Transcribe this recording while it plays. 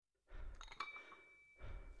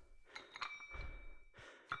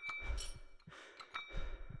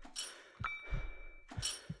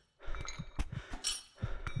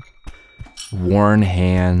Worn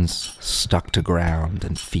hands stuck to ground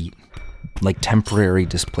and feet, like temporary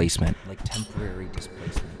displacement.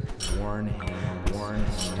 Worn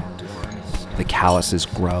hands stuck to ground. The calluses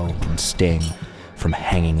grow and sting from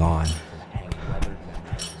hanging on.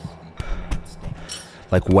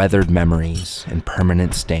 Like weathered memories and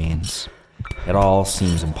permanent stains, it all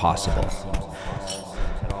seems impossible.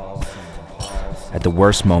 At the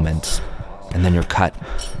worst moments, and then you're cut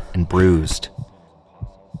and bruised.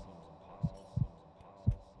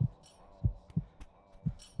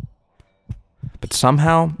 But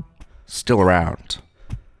somehow, still around.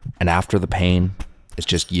 And after the pain, it's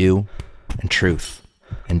just you and truth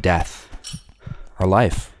and death, or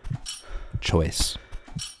life, choice.